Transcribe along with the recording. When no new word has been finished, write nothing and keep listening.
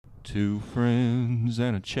Two friends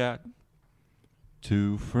and a chat.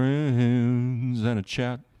 Two friends and a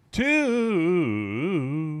chat. Two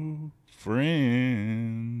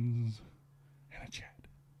friends and a chat.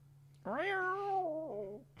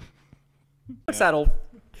 What's that old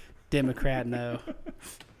Democrat know?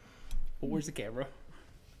 Well, where's the camera?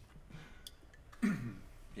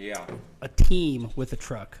 Yeah. A team with a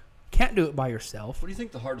truck. Can't do it by yourself. What do you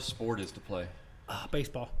think the hardest sport is to play?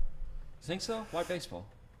 Baseball. You think so? Why baseball?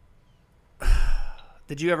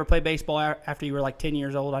 Did you ever play baseball after you were like 10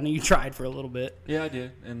 years old? I know you tried for a little bit. Yeah, I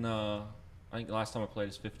did. And I think the last time I played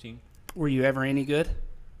is 15. Were you ever any good?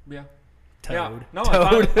 Yeah. Toad. Yeah. No,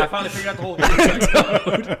 Toad. I finally figured out the whole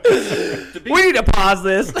game. We need to pause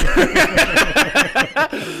this.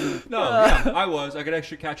 No, yeah, I was. I could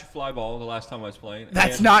actually catch a fly ball the last time I was playing.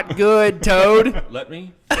 That's and not good, Toad. Let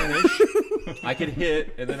me finish. I could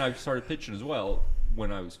hit, and then I started pitching as well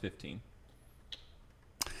when I was 15.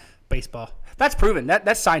 Baseball. That's proven.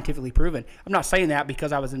 That's scientifically proven. I'm not saying that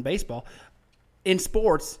because I was in baseball. In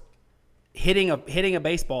sports, hitting a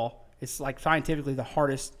baseball is like scientifically the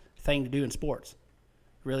hardest thing to do in sports. It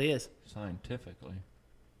really is. Scientifically.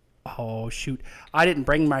 Oh, shoot. I didn't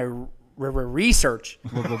bring my research.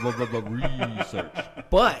 Research.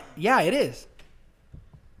 But, yeah, it is.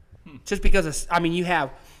 Just because, you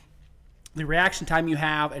have the reaction time you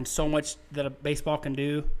have and so much that a baseball can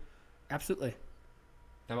do. Absolutely.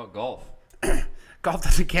 How about golf? Golf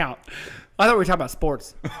doesn't count. I thought we were talking about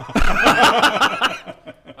sports. I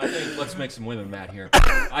think let's make some women mad here.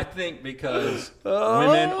 I think because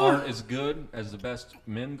women aren't as good as the best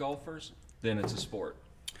men golfers, then it's a sport.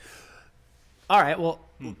 All right, well,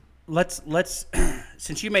 let's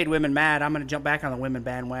since you made women mad, I'm going to jump back on the women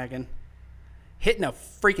bandwagon. Hitting a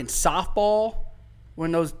freaking softball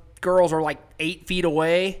when those girls are like 8 feet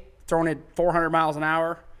away, throwing it 400 miles an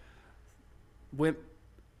hour.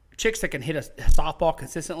 Chicks that can hit a softball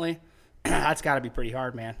consistently, that's got to be pretty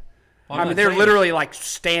hard, man. They're literally like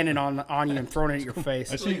standing on you and throwing it at your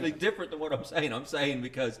face. It's completely different than what I'm saying. I'm saying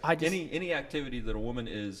because any activity that a woman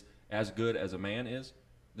is as good as a man is,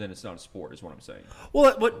 then it's not a sport, is what I'm saying.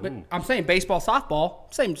 Well, but I'm saying baseball,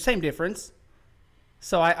 softball, same difference.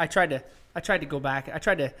 So I tried to go back.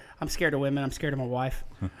 I'm scared of women. I'm scared of my wife.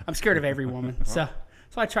 I'm scared of every woman. So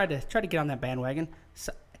I tried to get on that bandwagon.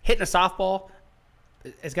 So, hitting a softball,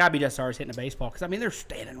 it's got to be just as hard as hitting a baseball because they're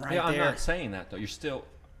standing right there. I'm not saying that though. You're still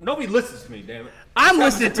nobody listens to me. Damn it. I'm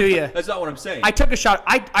listening to you. That's not what I'm saying. I took a shot.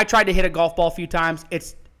 I tried to hit a golf ball a few times.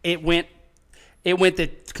 It went the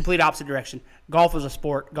complete opposite direction. Golf is a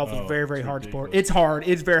sport. Golf is a very, very hard sport. It's hard.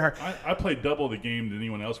 It's very hard. I play double the game than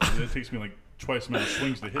anyone else because it takes me like twice the amount of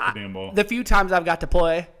swings to hit the damn ball. The few times I've got to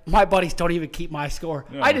play, my buddies don't even keep my score.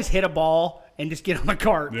 Yeah. I just hit a ball and just get on the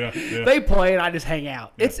cart. Yeah. They play and I just hang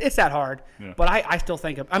out. Yeah. It's that hard. Yeah. But I still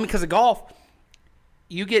think because of golf,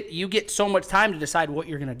 you get so much time to decide what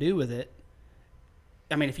you're going to do with it.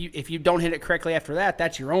 If you don't hit it correctly after that,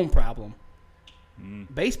 that's your own problem.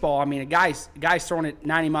 Baseball, a guy's throwing it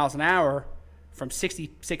 90 miles an hour from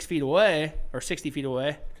 66 feet away or 60 feet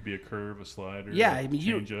away. Could be a curve, a slider,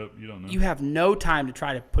 change up. You don't know. You have no time to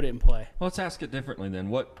try to put it in play. Well, let's ask it differently then.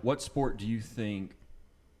 What sport do you think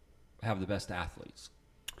have the best athletes?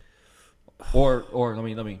 Or let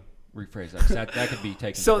me rephrase that. 'Cause that could be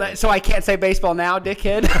taken. So I can't say baseball now,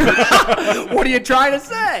 dickhead. What are you trying to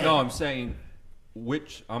say? No, I'm saying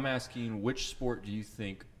I'm asking which sport do you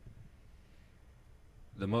think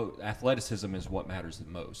the most athleticism is what matters the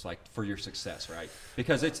most, like for your success, right?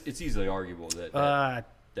 Because it's easily arguable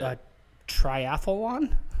that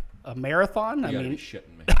triathlon, a marathon. You gotta be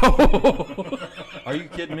shitting me. Are you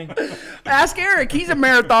kidding me? Ask Eric. He's a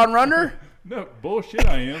marathon runner. No bullshit.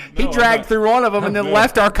 I am. He dragged through one of them and then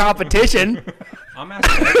left our competition. I'm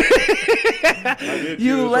asking.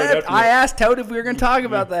 You left. I asked Toad if we were going to talk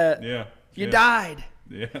about that. Yeah. You died.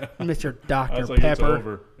 Yeah. Mr. Dr. Like,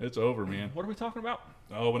 Pepper. It's over, man. What are we talking about?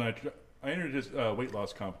 Oh, when I entered this weight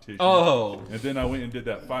loss competition. Oh. And then I went and did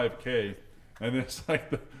that 5K, and then it's like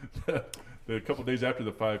the couple days after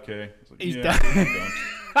the 5K, it's like, he's I'm done. done.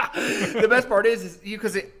 The best part is you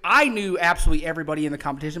because I knew absolutely everybody in the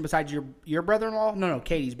competition besides your brother-in-law. No,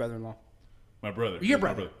 Katie's brother-in-law. My brother. Your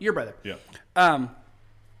brother. Your brother. Yeah.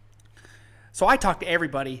 So I talked to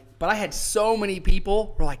everybody, but I had so many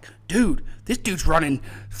people who were like, dude, this dude's running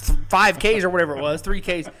 5Ks or whatever it was,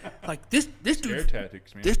 3Ks. Like this dude's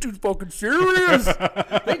tactics, man. This dude's fucking serious.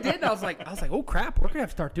 They did. And I was like, oh crap, we're gonna have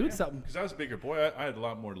to start doing something. Because I was a bigger boy, I had a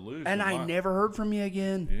lot more to lose. And I never heard from you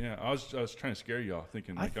again. Yeah, I was trying to scare y'all,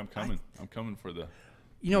 thinking like I'm coming for the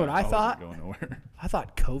You know what I wasn't thought? going nowhere. I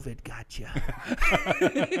thought COVID got you.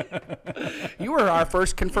 You were our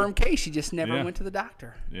first confirmed case. You just never Yeah. went to the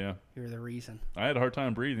doctor. Yeah, You're the reason. I had a hard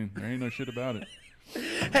time breathing. There ain't no shit about it.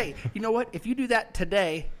 Hey, you know what? If you do that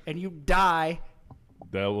today and you die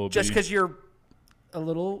That will just be. because you're a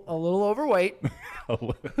little overweight,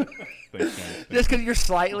 Thanks, man. just because you're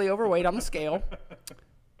slightly overweight on the scale,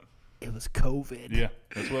 it was COVID. Yeah,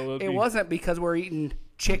 that's what it'll be. It wasn't because we're eating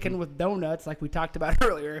chicken with donuts like we talked about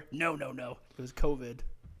earlier. No. It was COVID.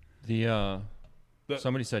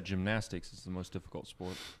 Somebody said gymnastics is the most difficult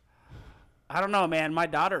sport. I don't know, man. My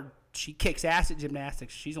daughter, she kicks ass at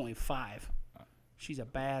gymnastics. She's only 5. She's a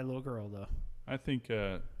bad little girl, though. I think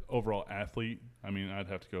overall athlete. I mean, I'd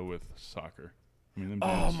have to go with soccer. I mean, them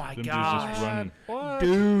Oh dudes, my them gosh. dudes just running, What?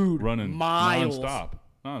 Dude, running miles.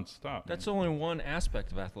 nonstop. That's only one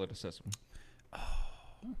aspect of athleticism.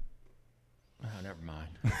 Oh, never mind.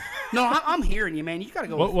 No, I'm hearing you, man. You got to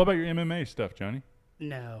go. What about your MMA stuff, Johnny?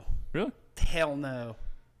 No. Really? Hell no.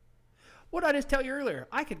 What did I just tell you earlier?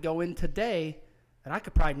 I could go in today and I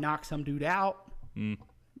could probably knock some dude out.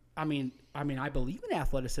 I mean, I believe in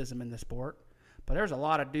athleticism in the sport, but there's a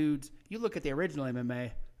lot of dudes. You look at the original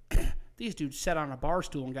MMA, these dudes sat on a bar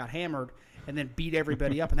stool and got hammered and then beat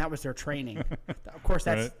everybody up, and that was their training. Of course,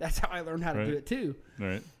 that's how I learned how to do it too.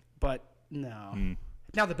 Right. But no.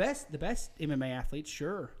 Now the best MMA athletes,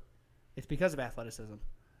 sure, it's because of athleticism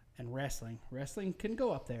and wrestling. Wrestling can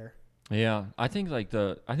go up there. Yeah, I think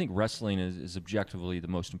wrestling is objectively the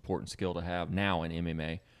most important skill to have now in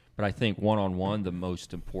MMA. But I think one-on-one, the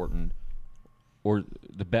most important or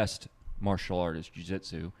the best martial art is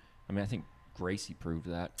jiu-jitsu. I mean, I think Gracie proved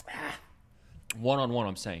that. One-on-one,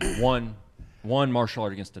 I'm saying. One martial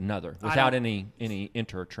art against another without any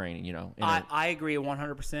inter-training, you know. I agree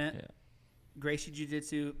 100%. Yeah. Gracie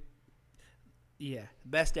Jiu-Jitsu, yeah,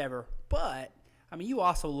 best ever. But, I mean, you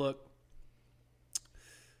also look,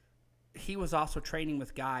 he was also training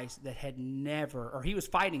with guys that had never, or he was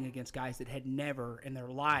fighting against guys that had never in their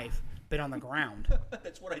life been on the ground.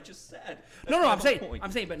 That's what I just said. No, I'm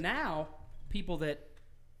saying, but now people that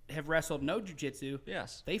have wrestled no jiu-jitsu,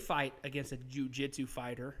 Yes. they fight against a jiu-jitsu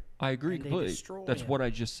fighter. I agree and they completely. destroy That's him. what I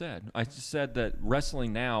just said. I just said that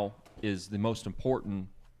wrestling now is the most important.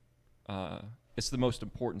 It's the most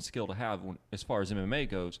important skill to have as far as MMA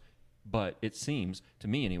goes. But it seems to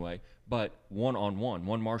me anyway. But one-on-one,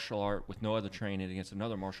 one martial art with no other training against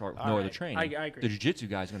another martial art with no other training. I agree. The jiu-jitsu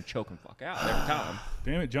guy's gonna choke him fuck out every time.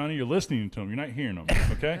 Damn it, Johnny, you're listening to him. You're not hearing them.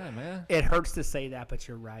 Okay. Yeah, man. It hurts to say that, but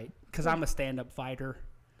you're right. Because I'm a stand-up fighter.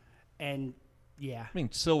 And, yeah. I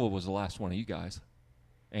mean, Silva was the last one of you guys.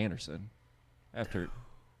 Anderson, after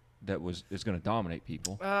that is going to dominate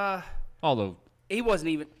people. Although He wasn't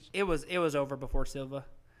even. It was over before Silva.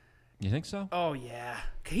 you think so? Oh yeah,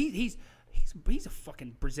 he's a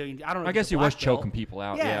fucking Brazilian. I don't know. I if guess he's he a was black belt. choking people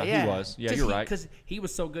out. Yeah, he was. Yeah, you're right. Because he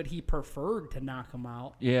was so good, he preferred to knock them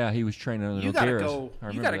out. Yeah, he was training under You gotta Nogueira's. go. I You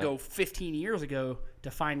remember gotta that. go 15 years ago to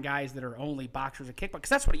find guys that are only boxers and kickboxers. Because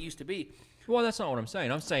that's what it used to be. Well, that's not what I'm saying.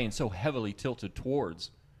 I'm saying so heavily tilted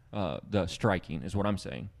towards the striking is what I'm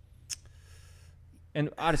saying. And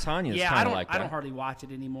Adesanya is Yeah, kind of like that. I don't hardly watch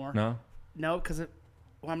it anymore. No? Because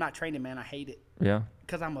I'm not training, man. I hate it. Yeah.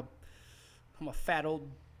 Because I'm a fat old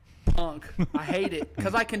punk. I hate it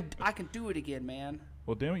because I can do it again, man.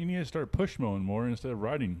 Well, damn it, you need to start push mowing more instead of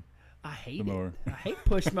riding. I hate The mower. it. I hate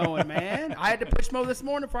push mowing, man. I had to push mow this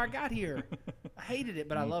morning before I got here. I hated it,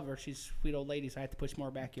 but I love her. She's a sweet old lady, so I had to push more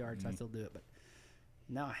backyard, so I still do it. But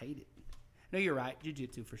no, I hate it. No, you're right.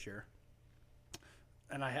 Jiu-jitsu for sure.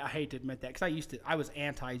 And I hate to admit that because I was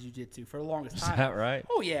anti-jiu-jitsu for the longest Is time. that right?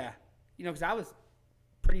 Oh yeah, because I was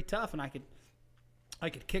pretty tough and I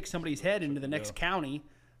could kick somebody's head into the next county.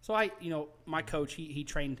 So my coach he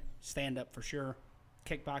trained stand up for sure,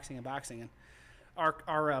 kickboxing and boxing, and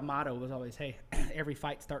our motto was always, hey, every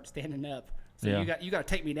fight starts standing up. So Yeah. you got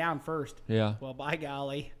to take me down first. Yeah. Well, by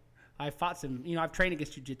golly, I fought some. I've trained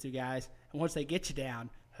against jiu-jitsu guys, and once they get you down,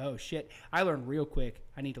 oh shit, I learned real quick.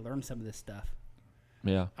 I need to learn some of this stuff.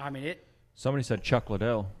 Yeah. I mean it. Somebody said Chuck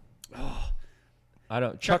Liddell.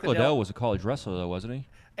 Chuck Chuck Liddell Liddell was a college wrestler though, wasn't he?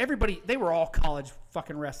 Everybody, they were all college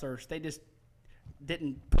fucking wrestlers. They just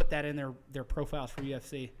didn't put that in their profiles for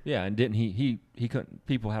UFC. Yeah, and didn't he couldn't,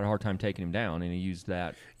 people had a hard time taking him down, and he used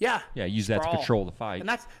that. Yeah. Yeah, use that to sprawl. control the fight. And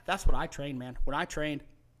that's what I trained, man. When I trained,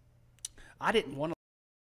 I didn't want to